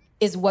me,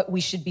 is what we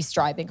should be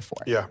striving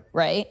for. Yeah.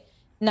 Right?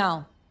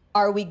 Now,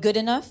 are we good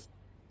enough?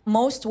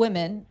 Most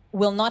women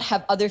will not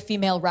have other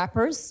female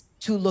rappers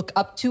to look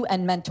up to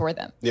and mentor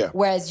them. Yeah.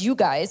 Whereas you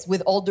guys,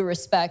 with all due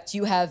respect,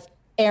 you have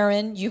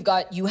Aaron, you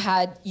had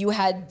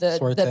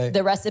Sorte.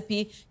 the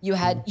recipe, you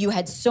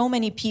had so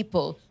many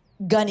people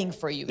gunning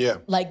for you. Yeah.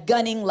 Like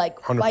gunning, like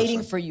 100%.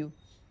 fighting for you.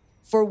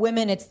 For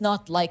women, it's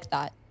not like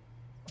that.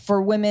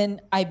 For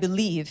women, I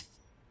believe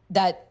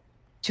that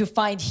to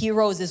find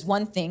heroes is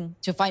one thing,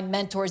 to find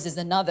mentors is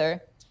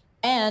another.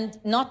 And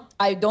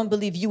I don't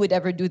believe you would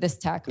ever do this,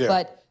 Tack, Yeah.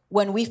 but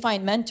when we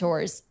find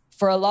mentors,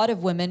 for a lot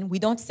of women, we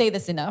don't say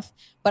this enough,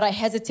 but I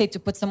hesitate to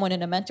put someone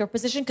in a mentor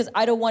position because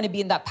I don't want to be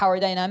in that power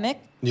dynamic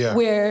Yeah.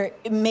 where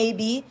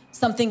maybe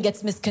something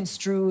gets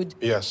misconstrued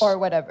Yes. or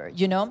whatever,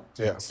 you know?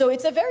 Yeah. So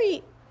it's a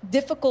very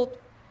difficult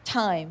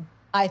time,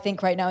 I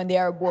think, right now in the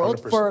Arab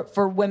world 100%.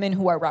 for women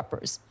who are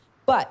rappers.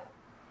 But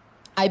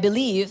I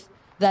believe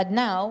that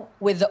now,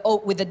 with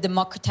the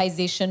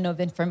democratization of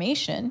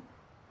information,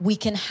 we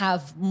can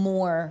have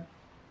more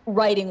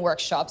writing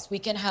workshops. We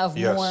can have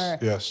Yes, more,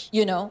 yes.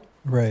 you know.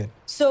 Right.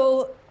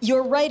 So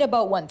you're right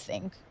about one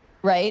thing,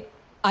 right?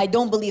 I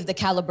don't believe the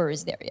caliber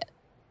is there yet.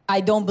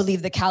 I don't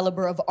believe the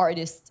caliber of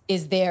artist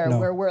is there No.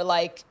 where we're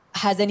like,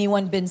 has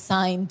anyone been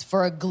signed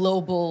for a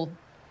global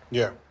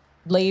Yeah.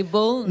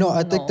 label? No,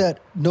 I think that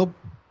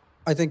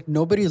I think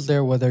nobody's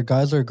there, whether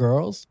guys or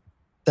girls,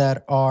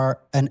 that are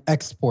an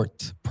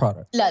export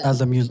product La-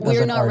 as a music. We're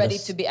as an not ready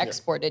artist. to be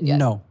exported yet.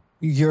 No,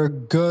 you're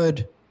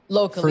good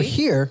Locally. for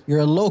here. You're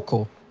a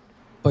local,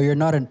 but you're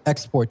not an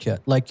export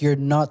yet. Like you're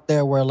not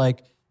there where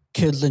like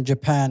kids in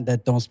Japan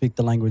that don't speak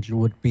the language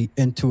would be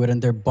into it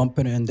and they're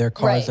bumping it in their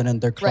cars and in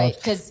their clubs. Right,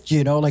 because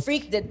you know, like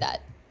Freak did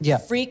that. Yeah.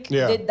 Freak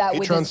Yeah. did that He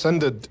with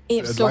transcended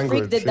his, so language.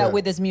 Freak did that yeah.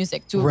 with his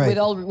music. Right.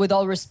 With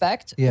all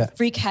respect, Yeah.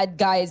 Freak had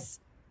guys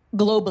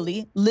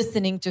globally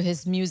listening to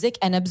his music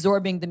and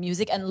absorbing the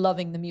music and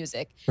loving the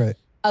music. right.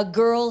 A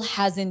girl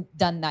hasn't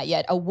done that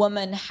yet. A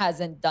woman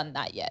hasn't done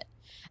that yet.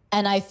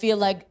 And I feel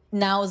like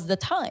now's the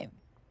time,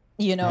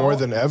 you know? More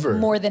than ever.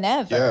 More than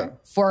ever Yeah.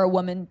 for a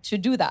woman to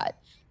do that.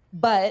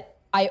 But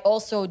I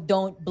also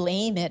don't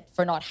blame it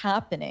for not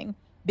happening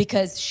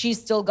because she's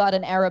still got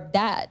an Arab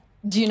dad.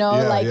 Do you know?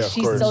 Yeah, like yeah, of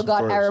she's course, still of got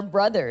course. Arab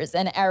brothers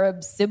and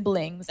Arab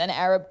siblings and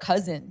Arab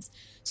cousins.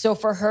 So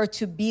for her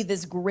to be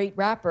this great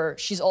rapper,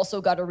 she's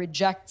also got to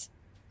reject.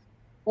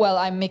 Well,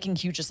 I'm making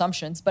huge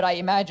assumptions, but I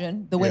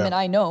imagine the women Yeah.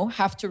 I know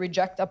have to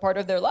reject a part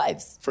of their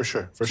lives. For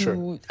sure, for sure.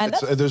 and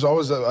It's, that's- there's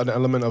always an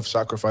element of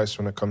sacrifice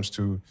when it comes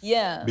to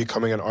Yeah.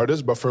 becoming an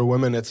artist. But for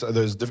women, it's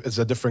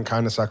a different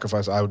kind of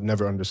sacrifice I would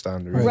never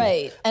understand. Really.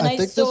 Right. And I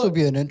think this would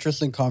be an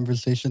interesting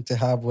conversation to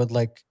have with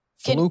like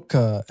Can-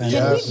 Faluka and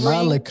Yes.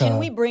 Malika. Can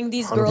we bring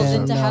these girls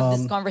in to 100%. have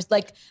this conversation?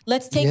 Like,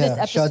 let's take this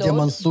yeah, episode. Shadia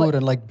Mansour but-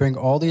 and like bring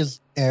all these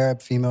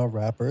Arab female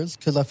rappers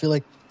because I feel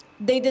like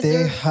They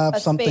deserve have a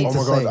something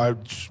space. Oh to my say.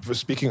 God!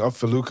 Speaking of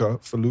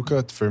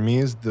Feluca for me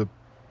is the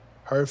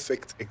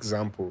perfect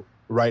example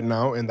right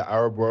now in the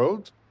Arab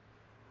world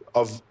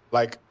of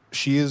like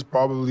she is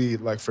probably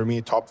like for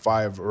me top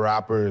 5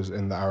 rappers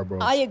in the Arab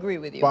world. I agree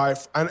with you.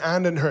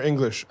 And in her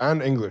English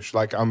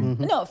like I'm.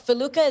 No,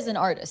 Feluca is an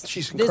artist.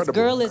 She's This incredible,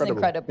 girl is incredible.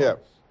 incredible. Yeah.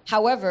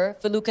 However,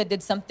 Feluca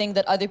did something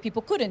that other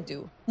people couldn't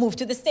do: move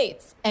to the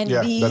States and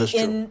Yeah, be that is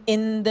true.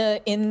 in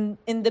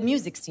the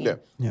music scene, Yeah.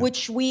 Yeah.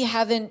 which we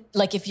haven't.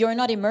 Like, if you're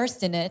not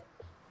immersed in it,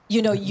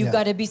 you know, you Yeah.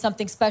 got to be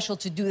something special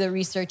to do the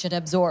research and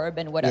absorb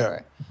and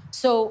whatever.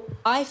 So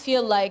I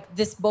feel like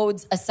this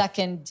bodes a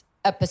second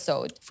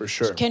episode. For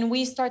sure. Can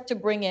we start to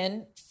bring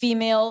in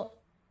female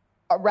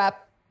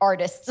rap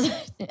artists,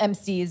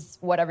 MCs,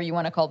 whatever you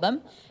want to call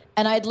them?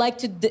 And I'd like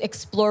to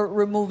explore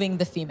removing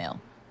the female.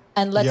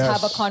 And let's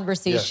have a Yes.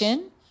 conversation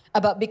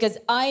about, because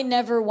I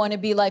never want to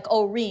be like,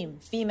 oh, Reem,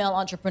 female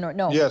entrepreneur.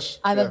 No, Yes,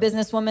 I'm yeah. a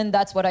businesswoman.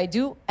 That's what I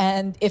do.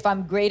 And if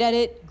I'm great at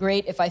it,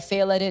 great. If I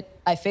fail at it,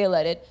 I fail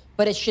at it.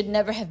 But it should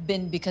never have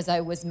been because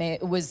I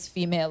was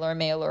female or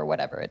male or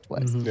whatever it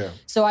was. Yeah.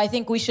 So I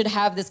think we should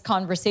have this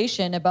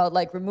conversation about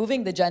like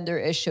removing the gender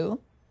issue.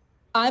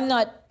 I'm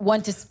not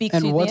one to speak to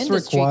the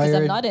industry because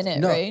I'm not in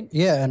it, right?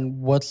 Yeah, and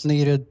what's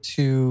needed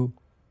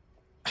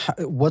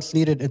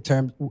in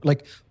terms,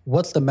 like,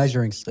 what's the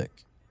measuring stick?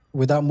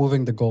 Without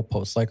moving the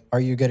goalposts, like, are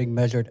you getting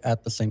measured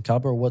at the same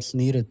caliber? What's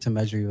needed to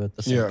measure you at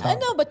the same Yeah. caliber?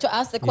 I know, but to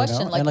ask the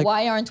question, know? like, And, like,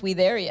 why aren't we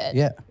there yet?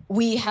 Yeah.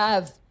 We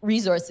have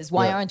resources.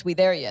 Why Yeah. aren't we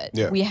there yet?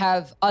 Yeah. We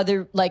have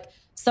other, like,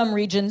 some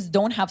regions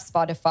don't have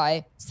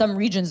Spotify, some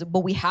regions,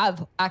 but we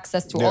have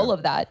access to Yeah. all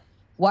of that.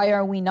 Why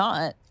are we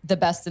not the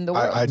best in the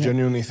world? I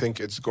genuinely think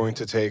it's going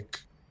to take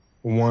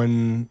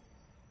one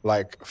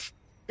like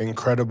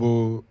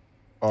incredible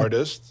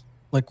artist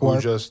Like who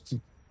what?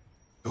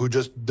 who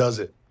just does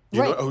it.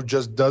 You Right. know, who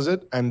just does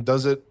it and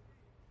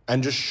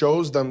just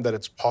shows them that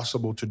it's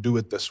possible to do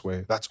it this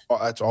way. That's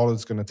all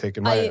it's going to take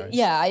in my eyes.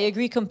 Yeah, I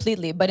agree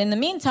completely. But in the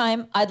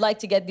meantime, I'd like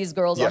to get these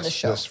girls on the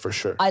show. Yes, for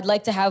sure. I'd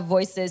like to have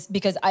voices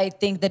because I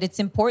think that it's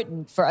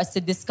important for us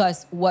to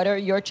discuss what are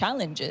your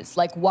challenges?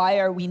 Like, why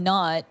are we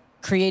not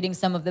creating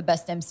some of the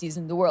best MCs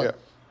in the world? Yeah.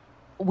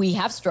 We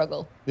have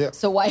struggle. Yeah.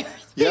 So why are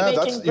they Yeah, making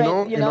that's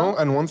great, you know.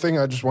 And one thing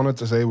I just wanted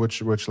to say,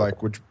 which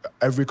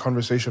every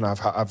conversation I've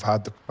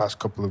had the past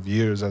couple of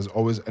years has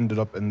always ended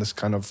up in this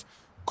kind of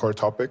core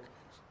topic.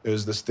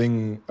 There's this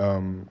thing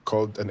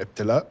called an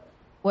ibtila.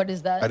 What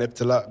is that? An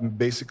ibtila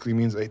basically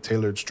means a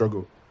tailored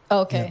struggle,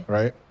 Okay.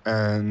 right?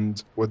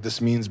 And what this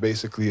means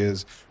basically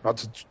is, not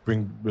to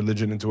bring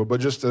religion into it, but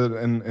just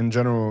in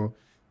general,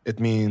 it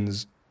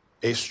means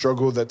a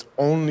struggle that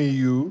only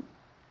you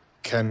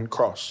can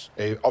cross,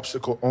 a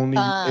obstacle only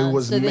it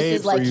was so this made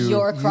is like for you.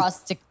 your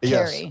cross to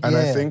Yes, carry. and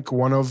I Yeah. think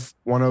one of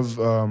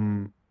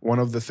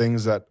the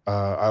things that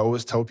I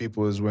always tell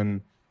people is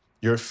when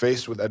you're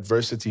faced with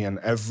adversity and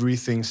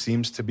everything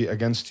seems to be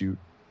against you,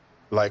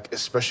 like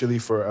especially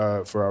for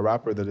a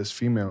rapper that is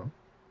female,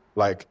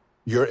 like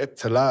your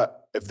ibtila,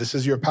 if this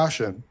is your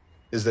passion,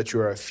 is that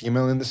you're a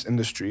female in this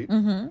industry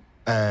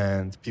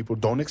and people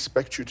don't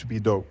expect you to be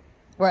dope,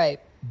 Right.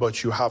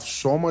 but you have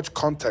so much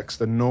context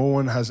that no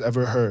one has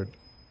ever heard.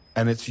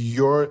 And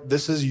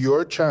this is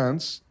your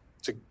chance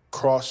to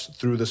cross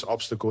through this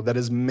obstacle that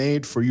is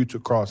made for you to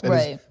cross.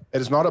 Right. It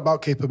is not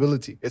about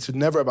capability. It's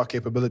never about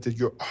capability.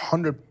 You're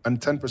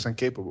 110%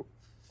 capable.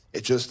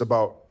 It's just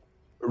about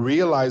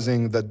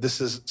realizing that this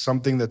is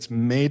something that's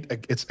made,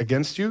 it's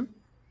against you.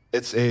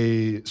 It's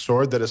a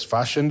sword that is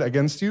fashioned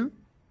against you,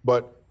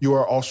 but you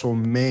are also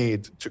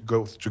made to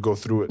go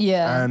through it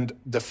Yeah. and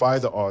defy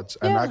the odds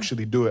and Yeah.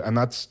 actually do it. And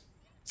that's,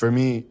 for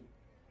me,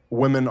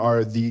 women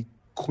are the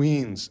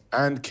queens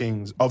and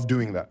kings of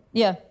doing that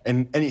Yeah.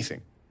 in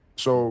anything.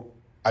 So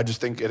I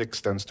just think it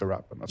extends to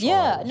rap. And that's all I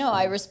Yeah, was no,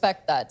 I saying.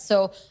 respect that.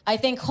 So I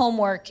think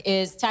homework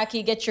is,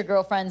 Taki, get your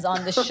girlfriends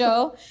on the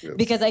show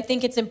because I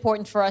think it's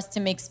important for us to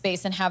make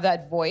space and have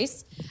that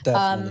voice.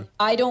 Definitely.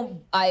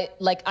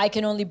 I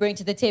can only bring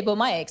to the table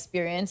my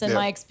experience, and Yeah.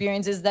 my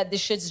experience is that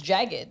this shit's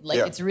jagged. Like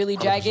Yeah, it's really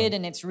 100%. jagged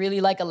and it's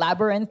really like a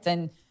labyrinth.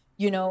 And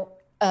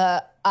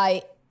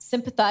I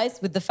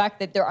sympathize with the fact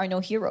that there are no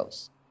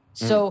heroes.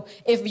 So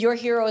if your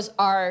heroes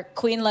are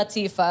Queen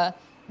Latifah,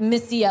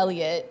 Missy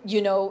Elliott,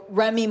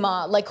 Remy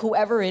Ma, like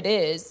whoever it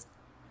is,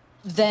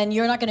 then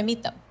you're not going to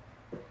meet them.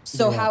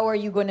 So how are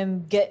you going to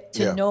get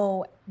to Yeah.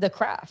 know the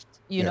craft,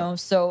 you Yeah. know?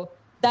 So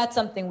that's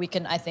something we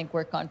can, I think,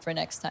 work on for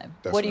next time.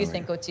 What do you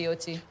think,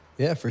 Definitely. OTOT?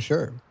 Yeah, for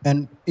sure.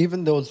 And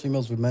even those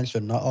females we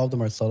mentioned, not all of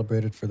them are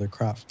celebrated for their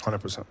craft.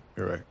 100%.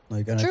 You're right.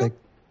 Like, and True. I think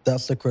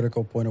that's the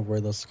critical point of where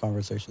this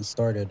conversation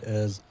started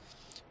is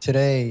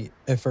today,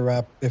 if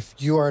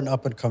you are an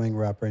up and coming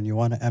rapper and you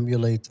want to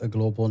emulate a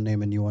global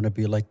name and you want to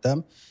be like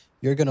them,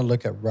 you're going to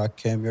look at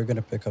Rakim, you're going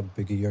to pick up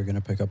Biggie, you're going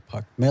to pick up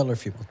Pac, male or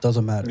female,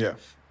 doesn't matter. Yeah.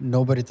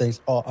 Nobody thinks,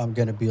 oh, I'm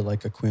going to be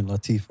like a Queen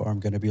Latifah or I'm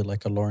going to be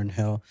like a Lauryn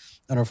Hill.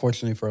 And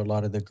unfortunately for a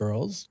lot of the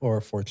girls,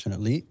 or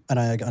fortunately, and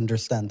I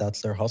understand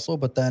that's their hustle,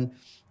 but then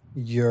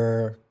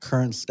your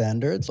current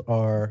standards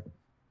are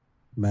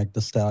Meg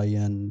Thee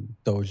Stallion,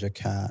 Doja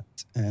Cat,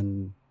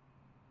 and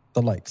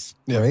the likes,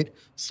 Yeah. right?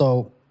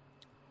 So,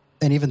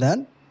 and even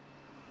then,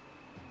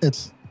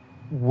 it's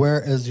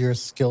where is your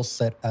skill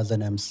set as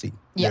an MC?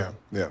 Yeah.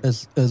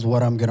 Is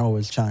what I'm gonna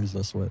always challenge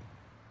this with,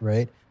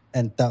 right?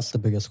 And that's the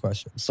biggest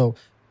question. So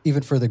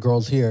even for the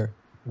girls here,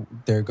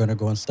 they're gonna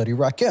go and study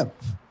Rakim,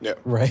 Yeah.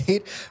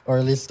 right? Or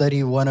at least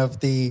study one of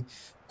the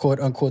quote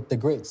unquote the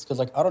greats. Because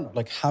like I don't know,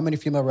 like how many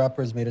female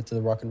rappers made it to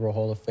the Rock and Roll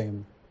Hall of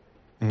Fame,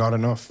 Not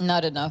enough.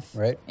 Not enough.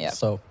 right? Yeah.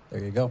 So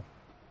there you go.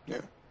 Yeah.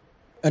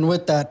 And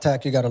with that,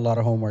 Tack, you got a lot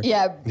of homework.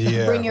 Yeah.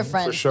 Yeah, Bring your for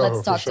friends. sure, Let's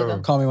for talk sure. to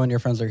them. Call me when your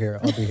friends are here.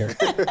 I'll be here.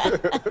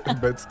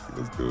 Let's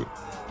do it.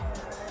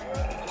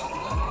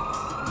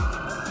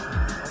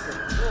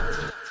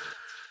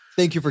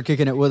 Thank you for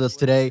kicking it with us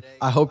today.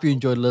 I hope you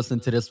enjoyed listening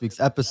to this week's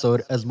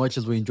episode as much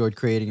as we enjoyed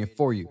creating it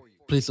for you.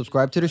 Please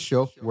subscribe to the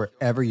show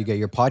wherever you get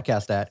your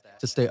podcast at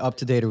to stay up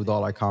to date with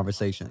all our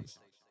conversations.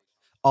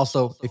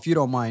 Also, if you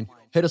don't mind,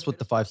 hit us with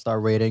the 5-star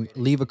rating,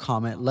 leave a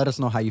comment, let us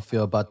know how you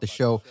feel about the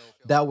show.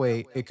 That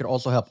way, it could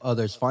also help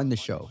others find the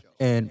show.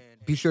 And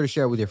be sure to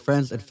share it with your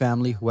friends and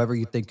family, whoever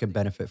you think can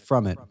benefit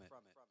from it.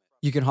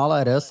 You can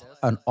holla at us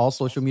on all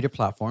social media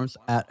platforms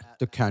at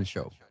The Can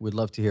Show. We'd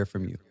love to hear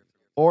from you.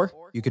 Or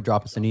you could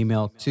drop us an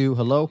email to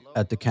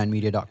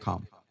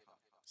hello@thecanmedia.com.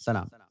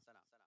 Salam.